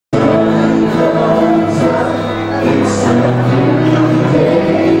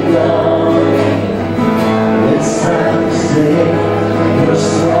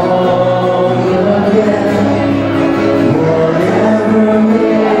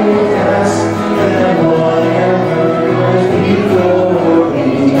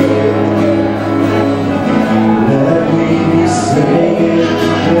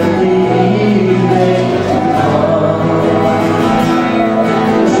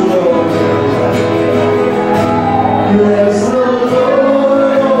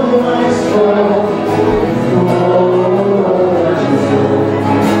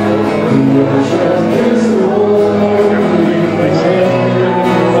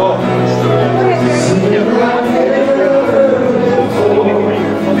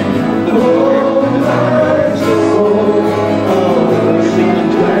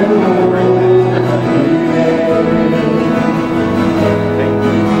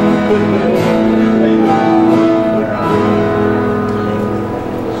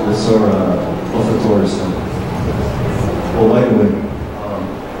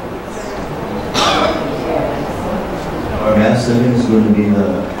going to be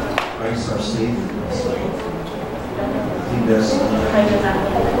the Christ our Savior. So I think that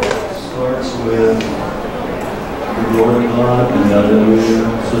starts with the glory of God and hallelujah.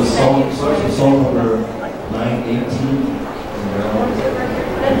 So the song starts with song number 918.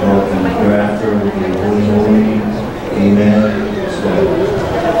 Thereafter will be holy, holy, amen. So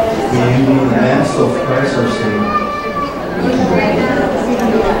we need the Mass of Christ our Savior.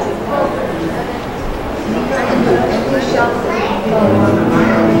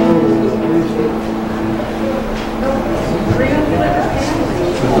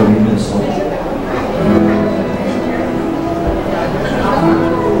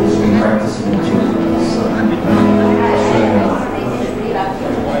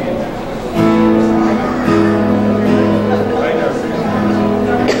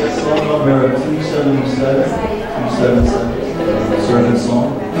 Song number 377, servant song.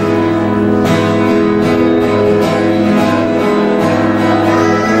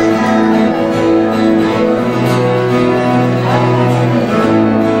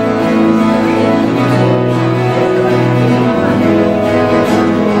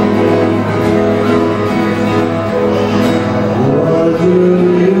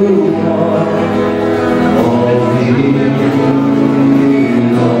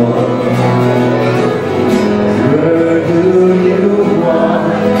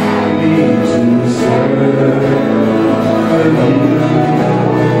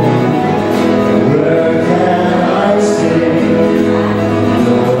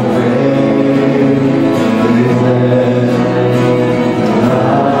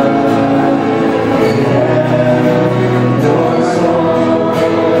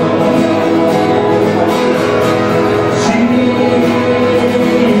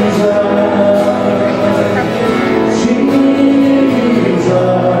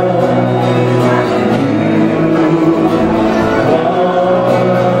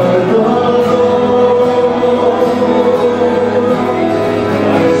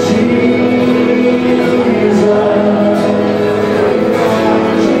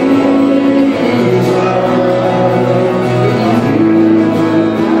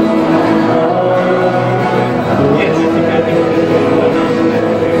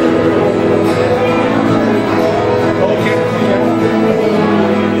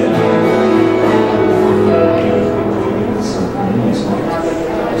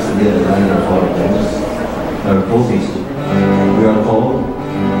 We are called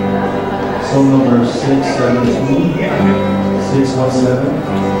song number 617, 617.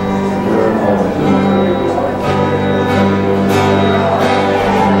 We are called.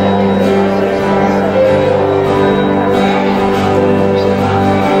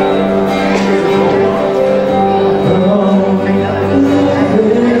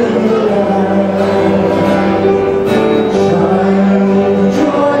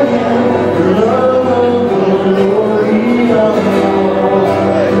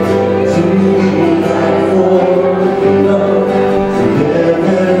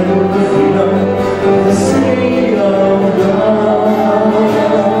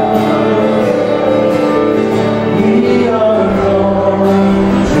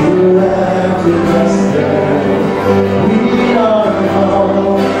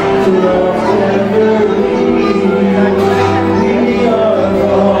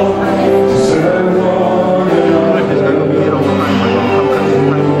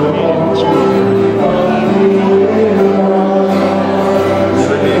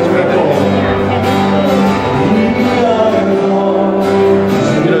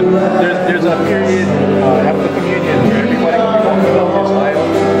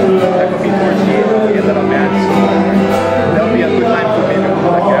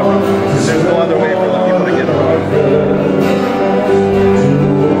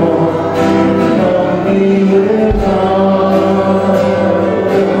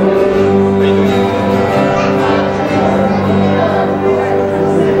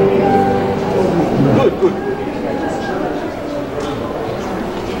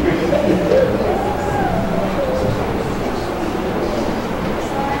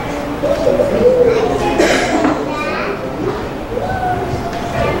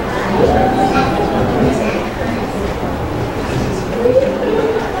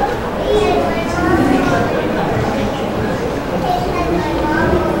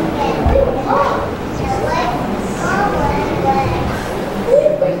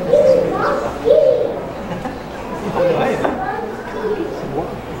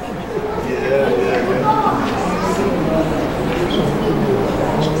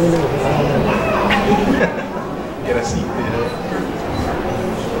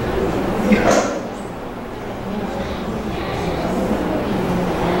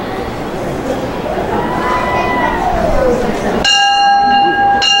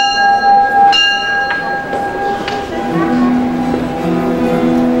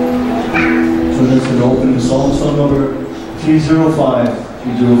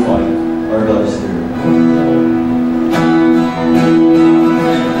 305, our God is here.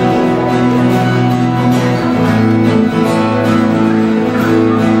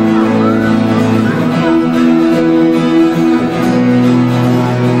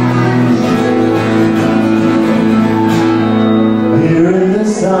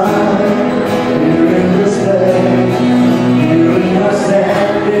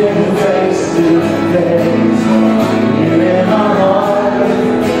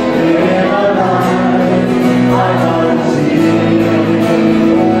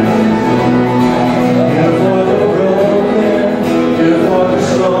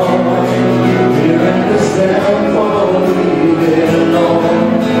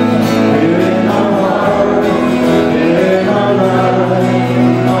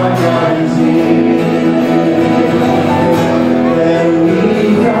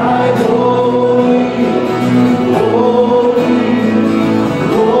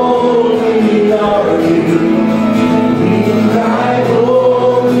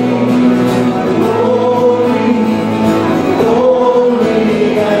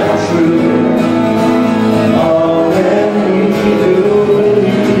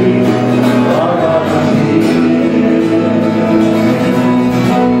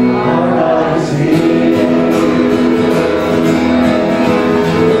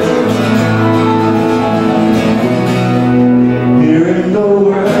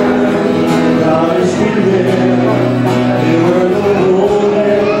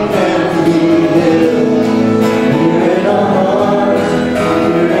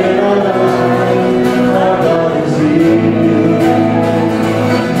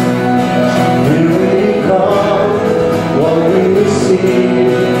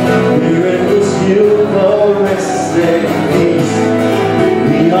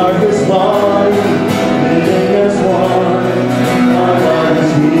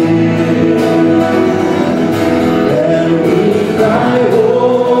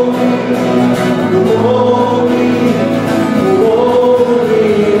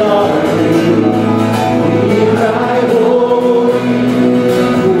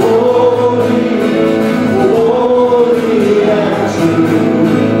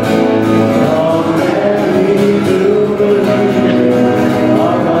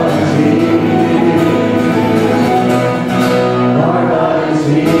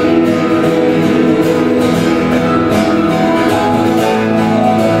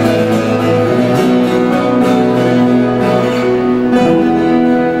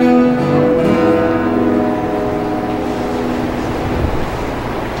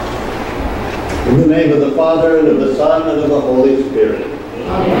 In the name of the Father, and of the Son, and of the Holy Spirit.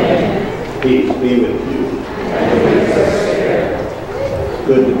 Amen. Peace be with you. It's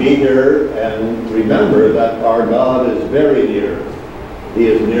good to be here, and remember that our God is very near. He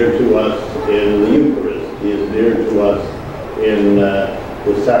is near to us in the Eucharist. He is near to us in the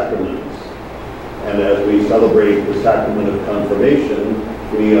sacraments. And as we celebrate the sacrament of confirmation,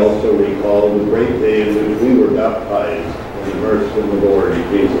 we also recall the great day in which we were baptized and immersed in the Lord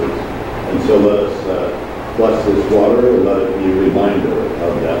Jesus. And so let us bless this water and let it be a reminder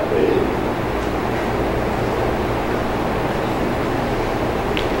of that day.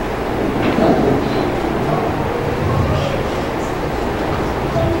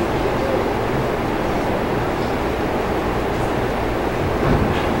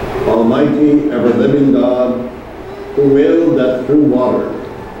 Almighty, ever-living God, who willed that through water,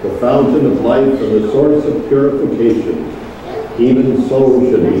 the fountain of life and the source of purification, even so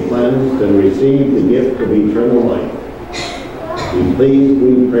should be cleansed and receive the gift of eternal life. Be pleased,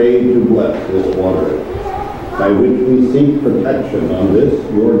 we pray, to bless this water, by which we seek protection on this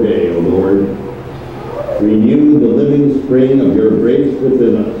your day, O Lord. Renew the living spring of your grace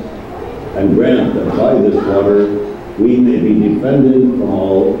within us, and grant that by this water we may be defended from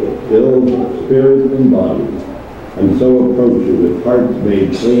all ills of spirit and body, and so approach you with hearts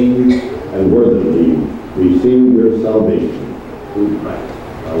made clean and worthily receive your salvation. Through Christ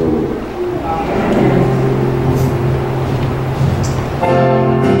our Lord.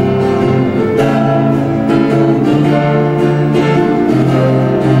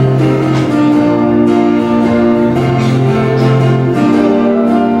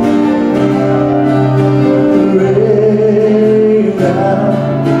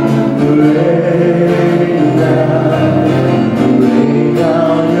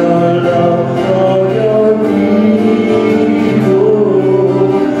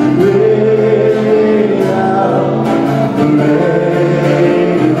 Amen.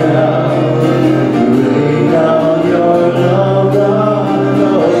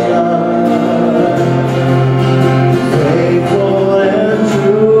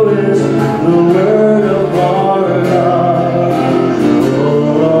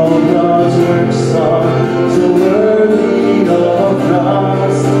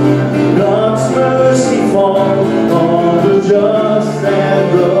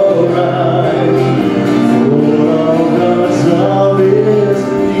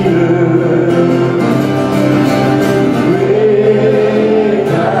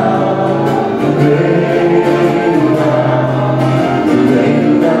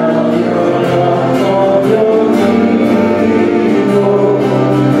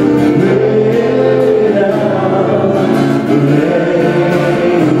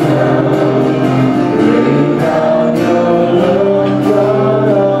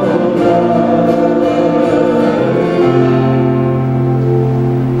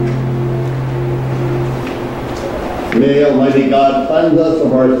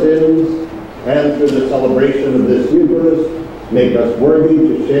 celebration of this Eucharist, make us worthy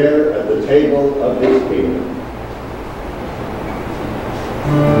to share at the table of his kingdom.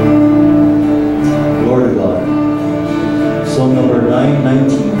 Lord of God. Psalm number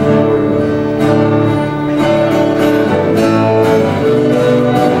 919. Lord of God.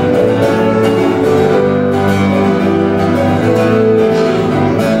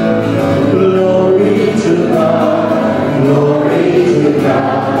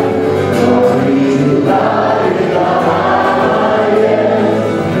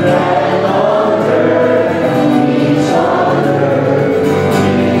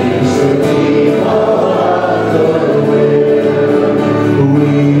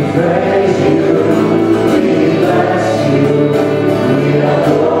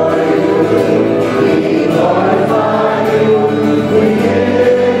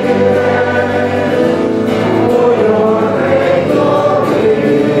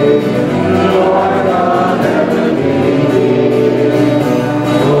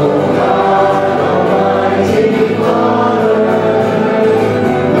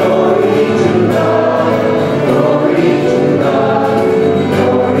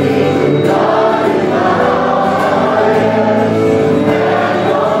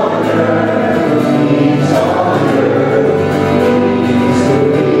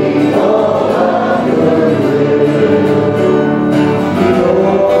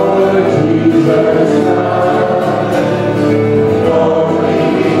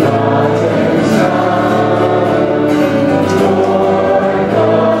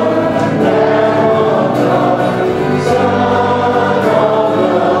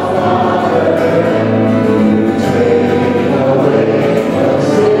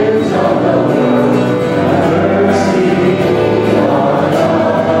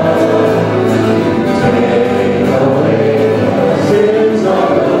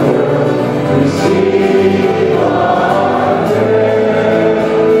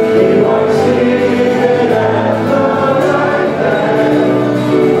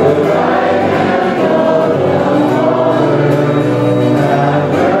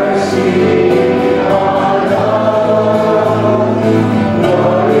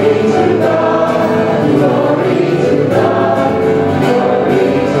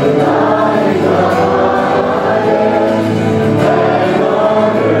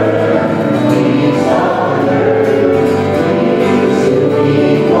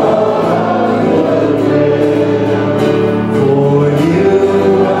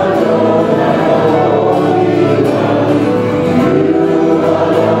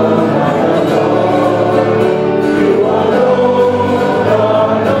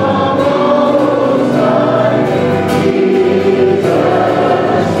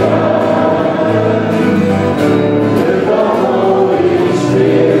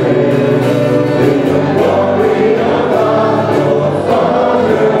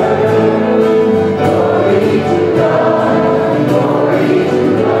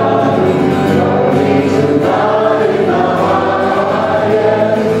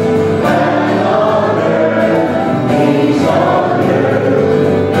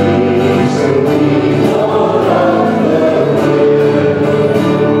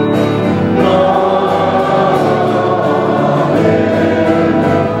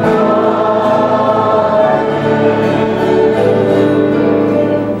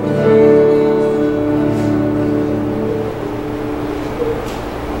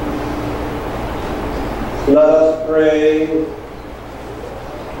 Let us pray.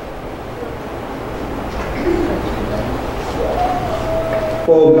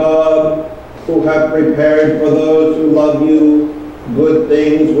 O God, who have prepared for those who love you good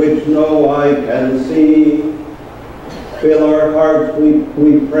things which no eye can see, fill our hearts,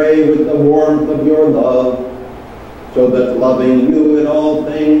 we pray, with the warmth of your love, so that loving you in all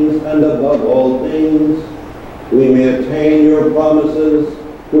things and above all things, we may attain your promises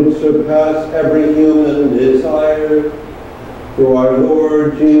which surpass every human desire. Through our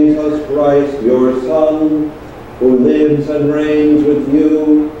Lord Jesus Christ, your Son, who lives and reigns with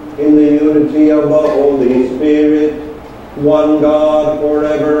you in the unity of the Holy Spirit, one God,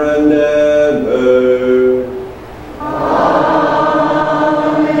 forever and ever.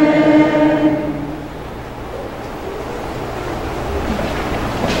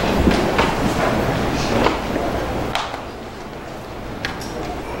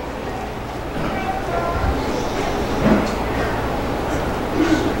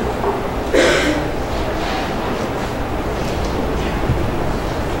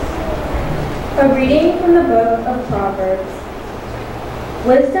 A reading from the book of Proverbs.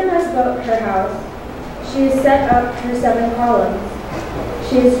 Wisdom has built her house. She has set up her 7 columns.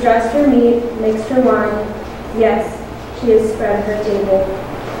 She has dressed her meat, mixed her wine. Yes, she has spread her table.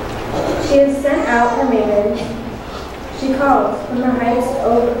 She has sent out her maidens. She calls from the heights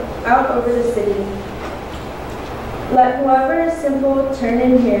out over the city. Let whoever is simple turn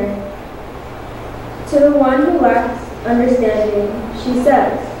in here. To the one who lacks understanding, she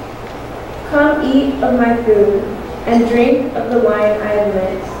says, come eat of my food and drink of the wine I have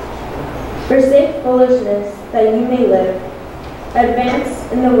mixed. Forsake foolishness that you may live.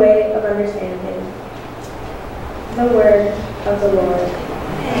 Advance in the way of understanding. The word of the Lord.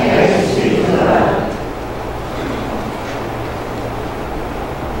 Thanks be to God.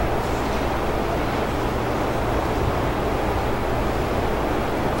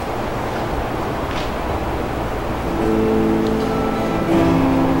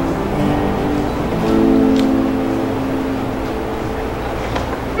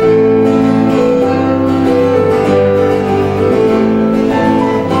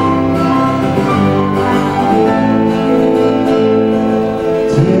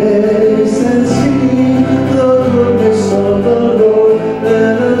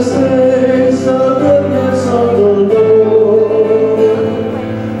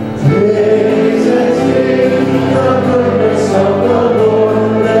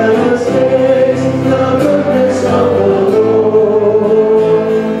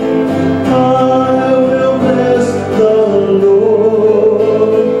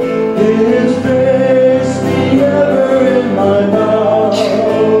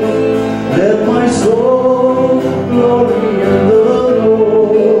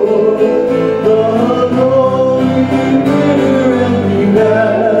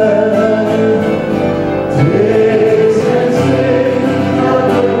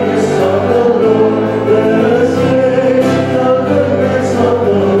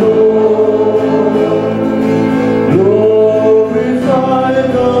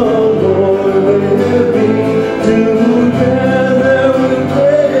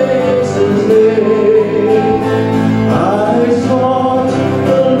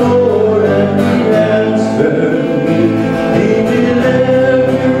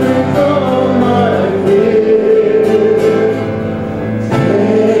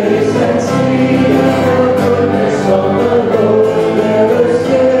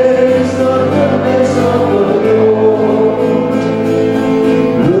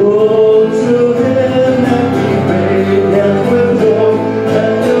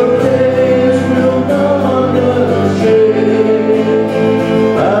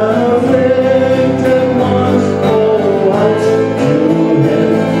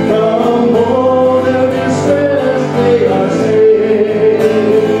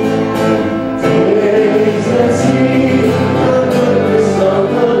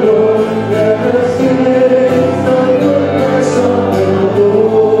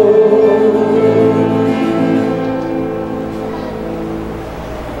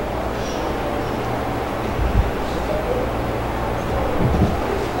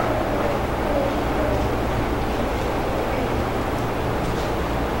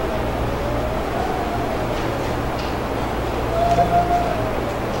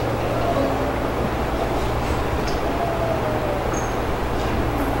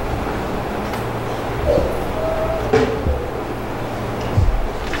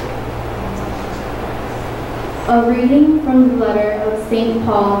 A reading from the letter of St.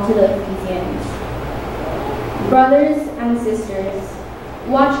 Paul to the Ephesians. Brothers and sisters,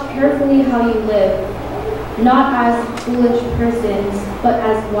 watch carefully how you live, not as foolish persons, but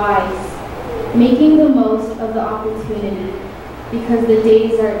as wise, making the most of the opportunity, because the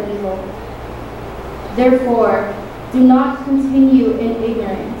days are evil. Therefore, do not continue in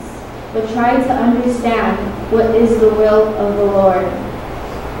ignorance, but try to understand what is the will of the Lord.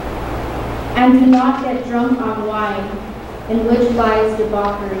 And do not get drunk on wine, in which lies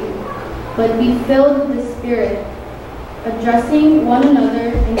debauchery, but be filled with the Spirit, addressing one another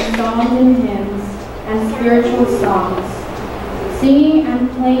in psalms and hymns and spiritual songs, singing and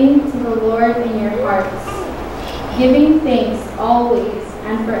playing to the Lord in your hearts, giving thanks always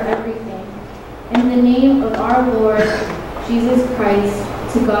and for everything, in the name of our Lord Jesus Christ,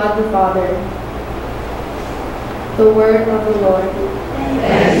 to God the Father. The word of the Lord.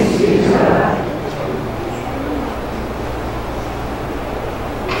 Thanks be to God.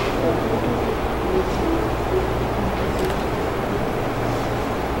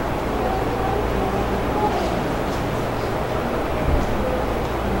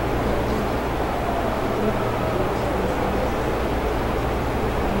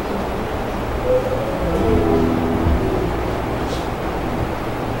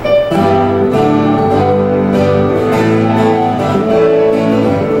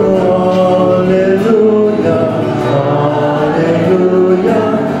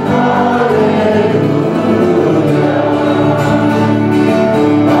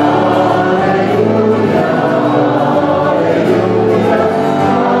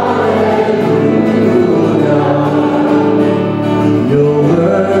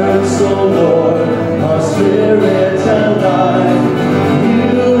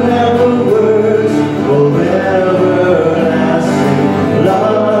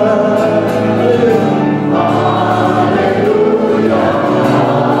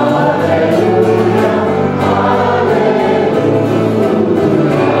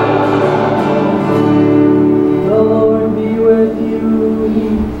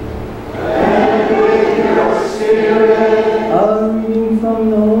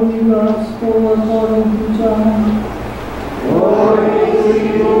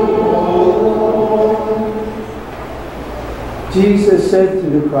 Jesus said to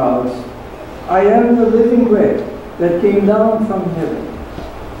the crowds, I am the living bread that came down from heaven.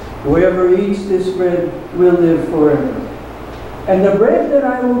 Whoever eats this bread will live forever. And the bread that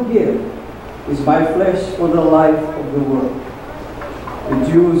I will give is my flesh for the life of the world. The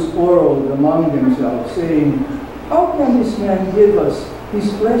Jews quarreled among themselves, saying, How can this man give us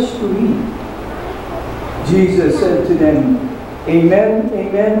his flesh to eat? Jesus said to them, Amen,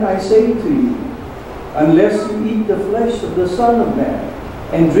 amen, I say to you, unless you eat the flesh of the Son of Man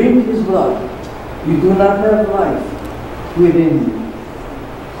and drink his blood, you do not have life within you.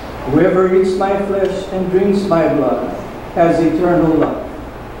 Whoever eats my flesh and drinks my blood has eternal life,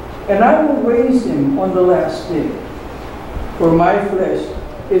 and I will raise him on the last day. For my flesh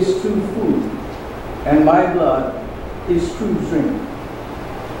is true food, and my blood is true drink.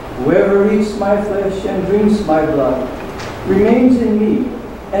 Whoever eats my flesh and drinks my blood remains in me,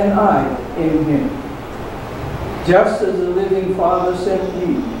 and I in him. Just as the living Father sent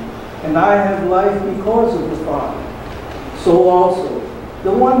me, and I have life because of the Father, so also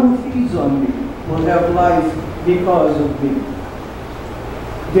the one who feeds on me will have life because of me.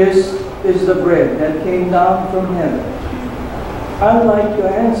 This is the bread that came down from heaven. Unlike your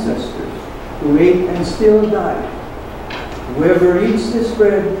ancestors who ate and still died, whoever eats this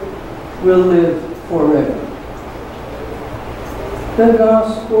bread will live forever. The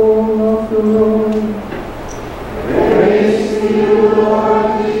Gospel of the Lord. Praise to you,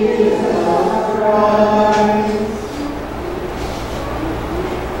 Lord Jesus Christ.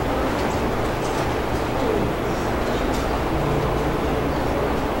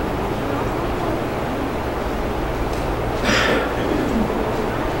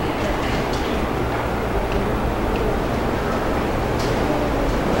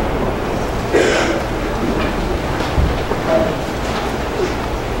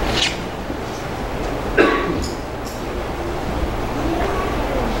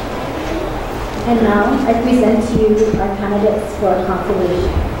 And now I present to you our candidates for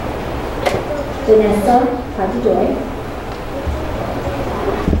confirmation. Vanessa Patajoy,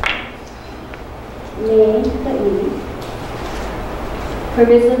 May Kaili,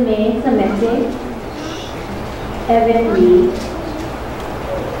 Carissa May Clemente, Evan Lee,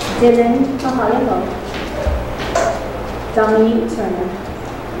 Dylan Kahalaho, Dominique Turner,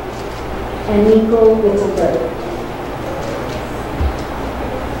 and Nicko Whittelberg.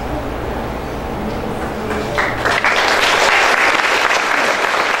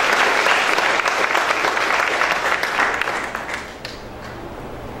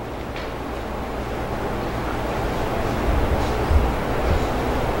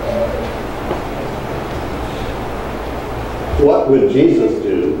 What would Jesus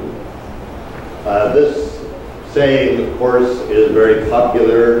do? This saying, of course, is very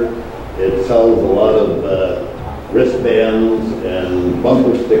popular. It sells a lot of wristbands and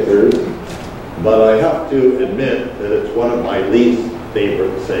bumper stickers, but I have to admit that it's one of my least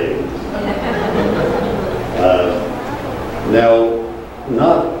favorite sayings. Now,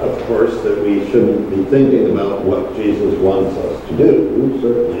 not, of course, that we shouldn't be thinking about what Jesus wants us to do.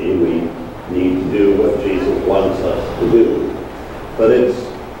 Certainly, we need to do what Jesus wants us to do. But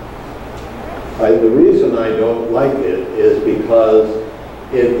the reason I don't like it is because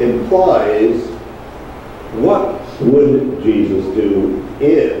it implies what would Jesus do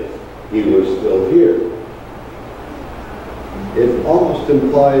if he were still here. It almost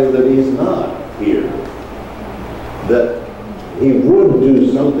implies that he's not here, that he would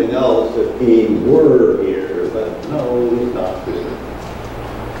do something else if he were here, but no, he's not here.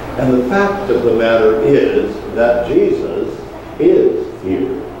 And the fact of the matter is that Jesus is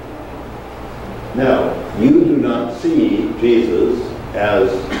here. Now, you do not see Jesus as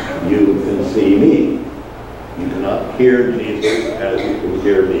you can see me. You cannot hear Jesus as you can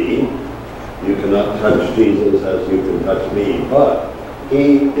hear me. You cannot touch Jesus as you can touch me. But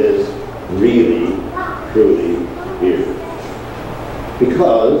he is really, truly here.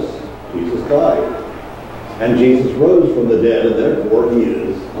 Because Jesus died. And Jesus rose from the dead, and therefore he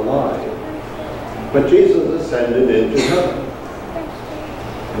is alive. But Jesus ascended into heaven.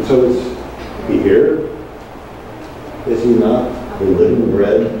 And so is he here? Is he not the living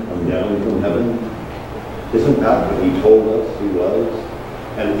bread come down from heaven? Isn't that what he told us he was?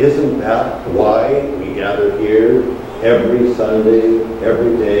 And isn't that why we gather here every Sunday,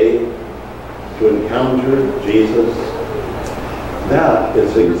 every day, to encounter Jesus? That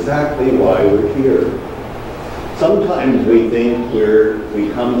is exactly why we're here. Sometimes we think we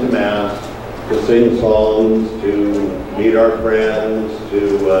come to Mass to sing songs, to meet our friends, to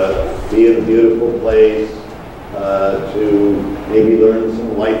be in a beautiful place, to maybe learn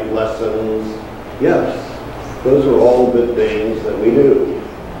some life lessons. Yes, Those are all good things that we do.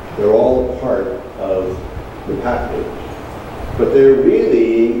 They're all part of the package. But they're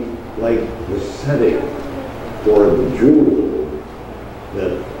really like the setting for the jewel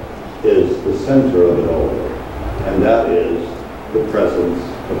that is the center of it all. And that is the presence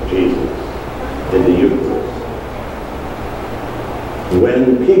of Jesus in the Eucharist.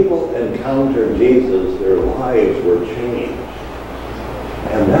 When people encountered Jesus, their lives were changed.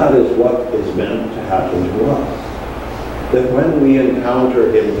 And that is what is meant to happen to us. That when we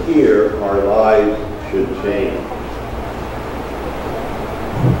encounter him here, our lives should change.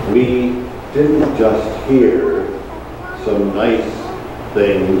 We didn't just hear some nice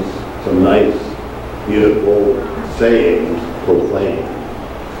things, some nice, beautiful sayings proclaimed.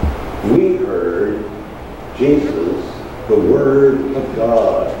 We heard Jesus, the Word of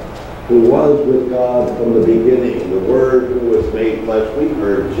God, who was with God from the beginning, the Word who was made flesh. We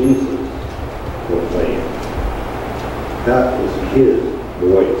heard Jesus proclaim. That was his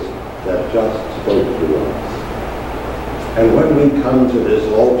voice that just spoke to us. And when we come to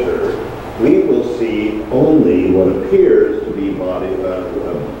this altar, we will see only what appears to be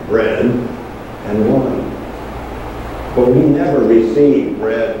bread and wine. But we never receive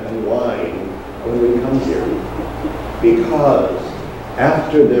bread and wine when we come here, because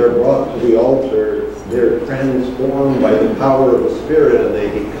after they're brought to the altar, they're transformed by the power of the Spirit, and they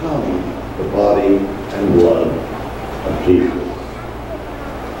become the body and blood of Jesus.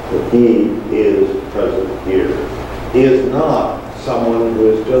 So he is present here. He is not someone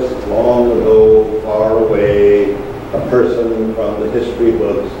who is just long ago, far away, a person from the history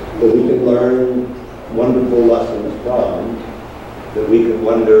books that we can learn wonderful lessons from, that we can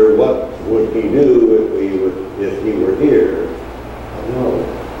wonder what would he do if he were here. No,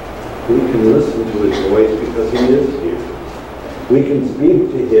 we can listen to his voice because he is here. We can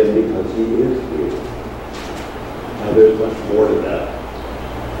speak to him because he is here. Now there's much more to that,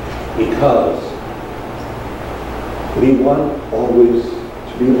 because we want always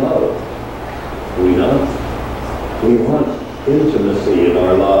to be loved. Do we not? We want intimacy in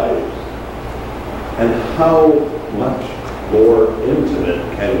our lives. And how much more intimate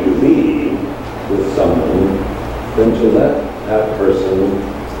can you be with someone than to let that person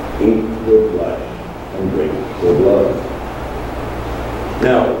eat your flesh and drink your blood?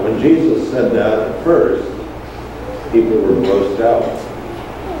 Now, when Jesus said that at first, people were grossed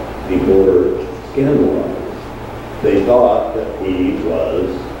out. People were scandalized. They thought that he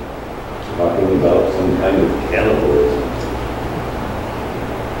was talking about some kind of cannibalism.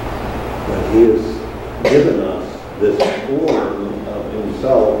 But he has given us this form of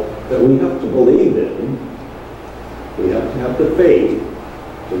himself that we have to believe in. We have to have the faith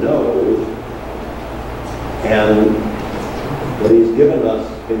to know. And what he's given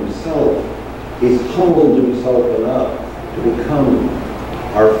us himself, he's humbled himself enough to become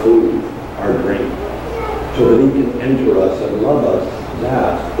our food, our drink, so that he can enter us and love us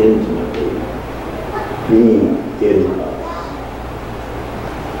that intimately, be in us.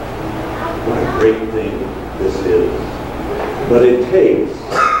 What a great thing this is. But it takes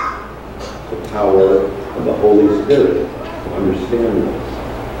the power of the Holy Spirit to understand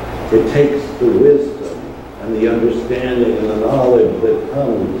this. It takes the wisdom and the understanding and the knowledge that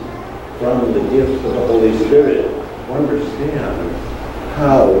comes from the gifts of the Holy Spirit to understand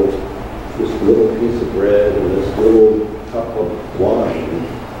how this little piece of bread and this little cup of wine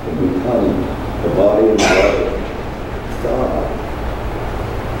can become the body and blood of God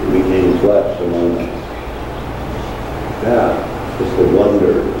who became flesh among us. That is the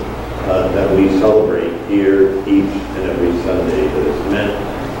wonder that we celebrate here each and every Sunday, that is meant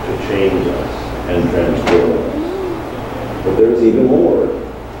to change us and transform us. But there's even more,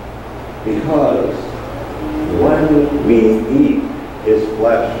 because when we eat his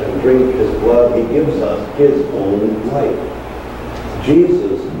flesh and drink his blood, he gives us his own life.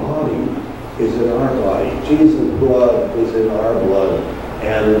 Jesus' body is in our body. Jesus' blood is in our blood.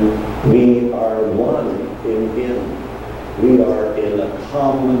 And we are one in him. We are in a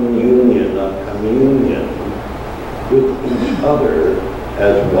common union, a communion with each other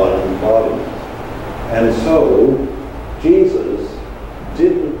as one body. And so, Jesus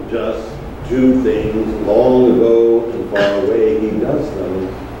didn't just do things long ago and far away. He does them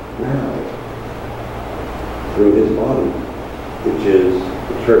now through his body, which is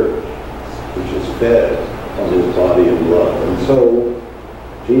the church, which is fed on his body and blood. And so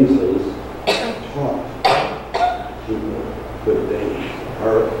Jesus taught people good things.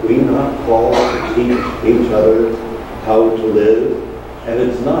 Are we not called to teach each other how to live? And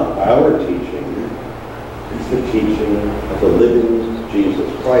it's not our teaching, it's the teaching of the living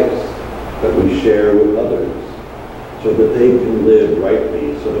Jesus Christ that we share with others. so that they can live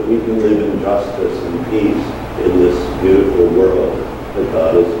rightly, so that we can live in justice and peace in this beautiful world that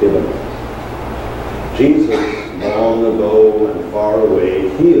God has given us. Jesus, long ago and far away,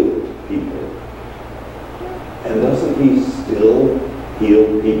 healed people. And doesn't he still heal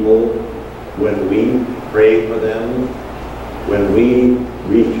people when we pray for them, when we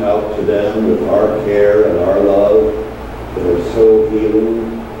reach out to them with our care and our love that are so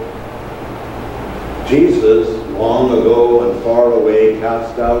healing? Jesus, long ago and far away,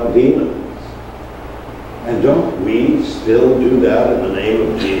 cast out demons. And don't we still do that in the name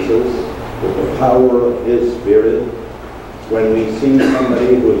of Jesus with the power of his Spirit? When we see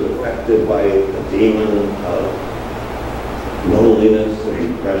somebody who is affected by a demon of loneliness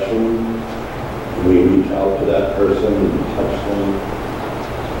and depression, we reach out to that person and touch them.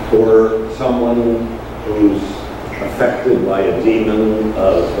 Or someone who's affected by a demon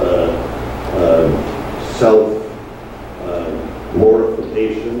of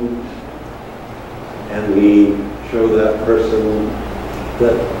self-glorification, and we show that person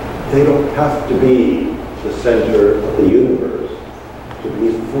that they don't have to be the center of the universe to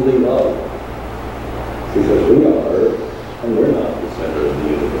be fully loved, because we are, and we're not the center of the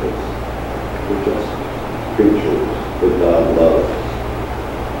universe. We're just creatures that God loves.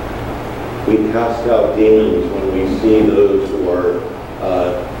 We cast out demons when we see those who are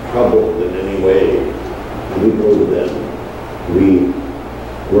troubled in any way, and we go to them. We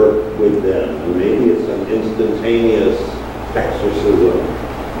work with them, and maybe it's an instantaneous exorcism,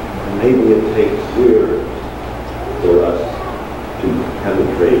 and maybe it takes years for us to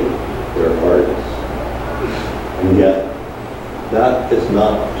penetrate their hearts. And yet, that is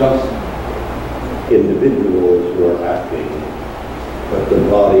not just individuals who are acting, but the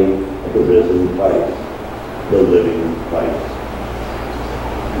body of the risen Christ, the living Christ.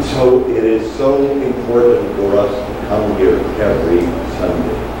 And so it is so important for us to come here every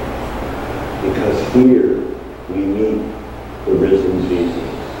Sunday, because here we meet the risen Jesus,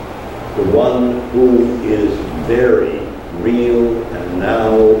 the one who is very real and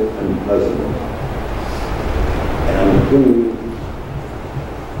now and present, and who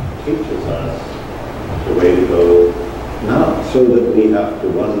teaches us the way to go, not so that we have to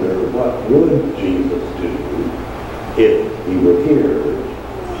wonder what would Jesus do if he were here,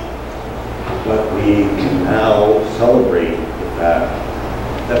 but we can now celebrate the fact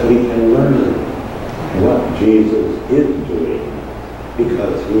that we can learn what Jesus is doing,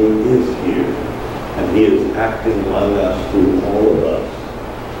 because he is here, and he is acting among us through all of us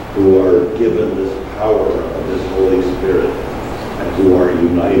who are given this power of this Holy Spirit and who are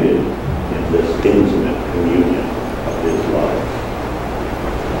united in this intimate communion of his life.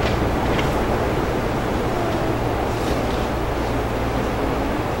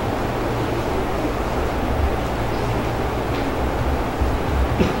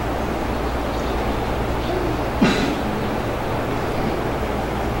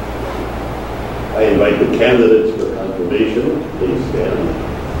 I invite the candidates for confirmation. Please stand.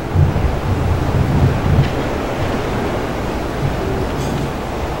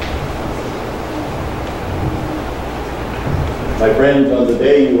 My friends, on the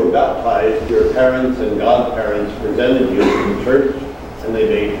day you were baptized, your parents and godparents presented you to the church, and they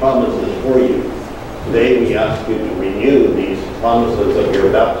made promises for you. Today we ask you to renew these promises of your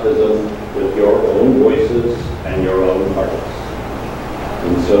baptism with your own voices and your own hearts.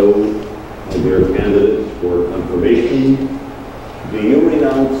 And so, my dear candidates for confirmation, do you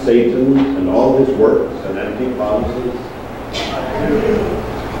renounce Satan and all his works and empty promises? I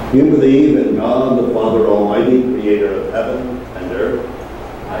do. You believe in God, the Father Almighty, creator of heaven and earth?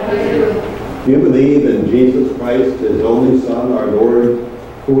 I do. You believe in Jesus Christ, his only Son, our Lord,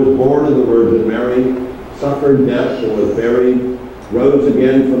 who was born of the Virgin Mary, suffered death and was buried, rose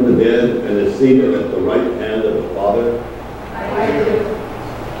again from the dead, and is seated at the right hand of the Father? I do.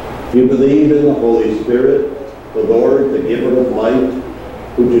 You believe in the Holy Spirit, the Lord, the giver of life,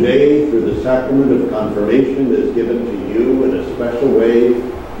 who today, through the sacrament of confirmation, is given to you in a special way,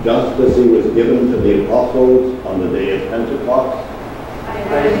 just as he was given to the apostles on the day of Pentecost?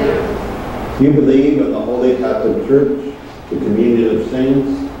 I do. You believe in the Holy Catholic Church, the communion of saints,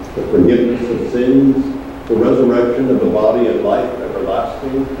 the forgiveness of sins, the resurrection of the body and life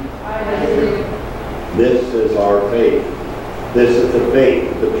everlasting? I do. This is our faith. This is the faith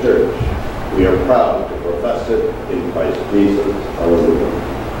of the Church. We are proud to profess it in Christ Jesus, our Lord.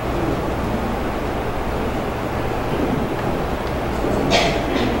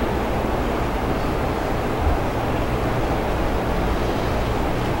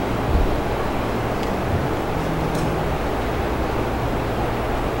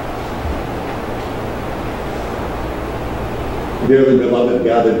 Dearly beloved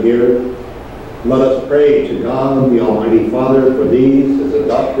gathered here, let us pray to God, the Almighty Father, for these, his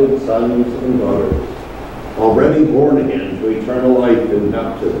adopted sons and daughters, already born again to eternal life in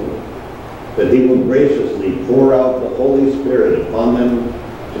baptism, that he will graciously pour out the Holy Spirit upon them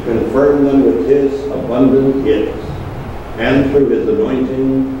to confirm them with his abundant gifts, and through his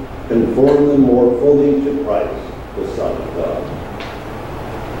anointing, conform them more fully to Christ, the Son of God.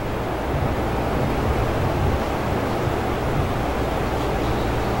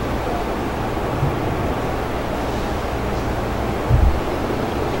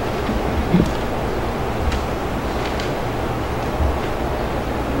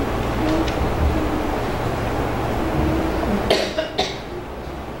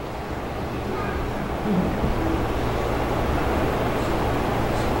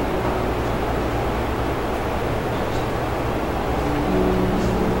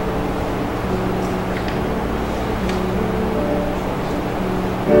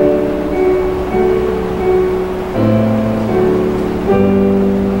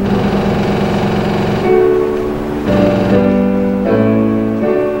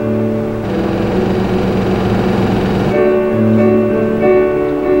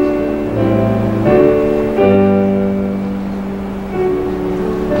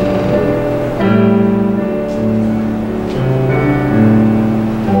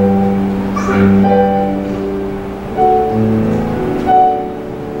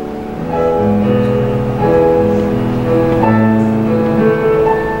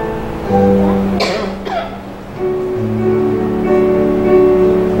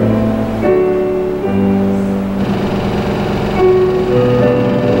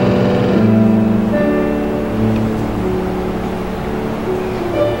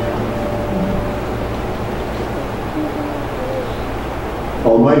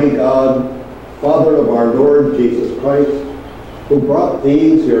 Almighty God, Father of our Lord Jesus Christ, who brought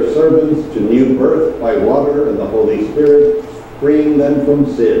these, your servants, to new birth by water and the Holy Spirit, freeing them from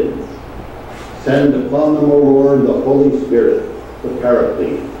sin, send upon them, O Lord, the Holy Spirit, the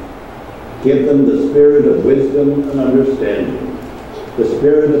Paraclete. Give them the spirit of wisdom and understanding, the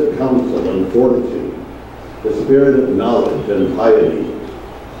spirit of counsel and fortitude, the spirit of knowledge and piety,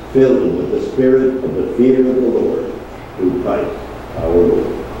 filled with the spirit of the fear of the Lord, through Christ our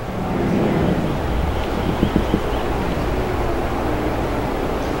Lord.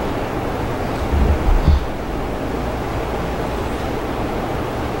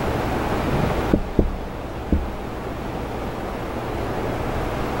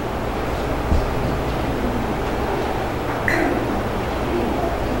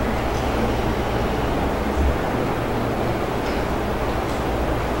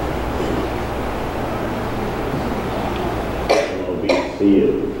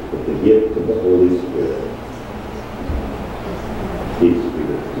 Sealed with the gift of the Holy Spirit. Peace be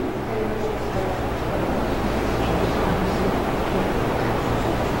with you.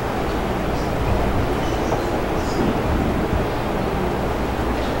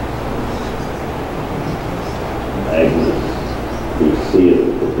 Agnes, be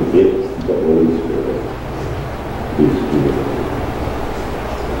sealed with the gift of the Holy Spirit. Peace be with you.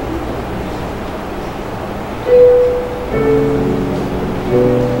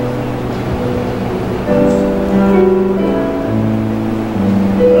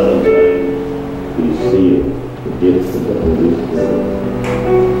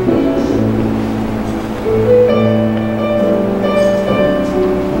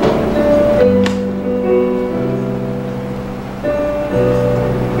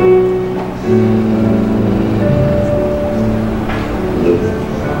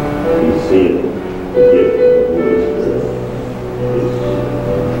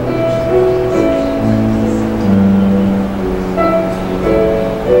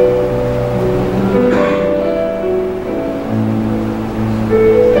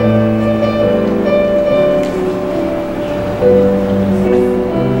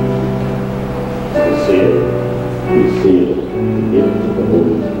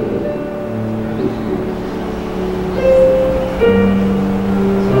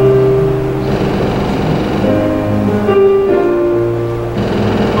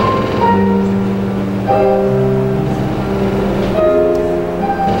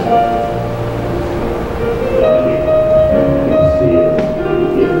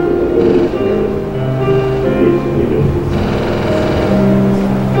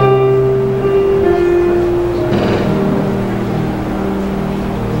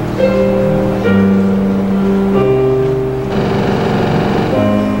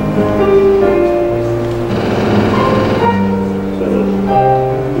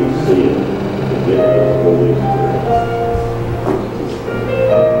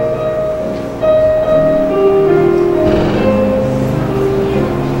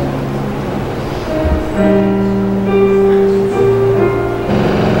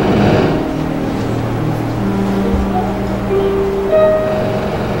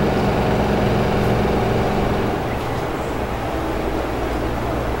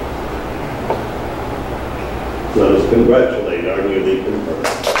 congratulate our newly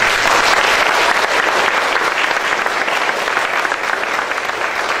converted.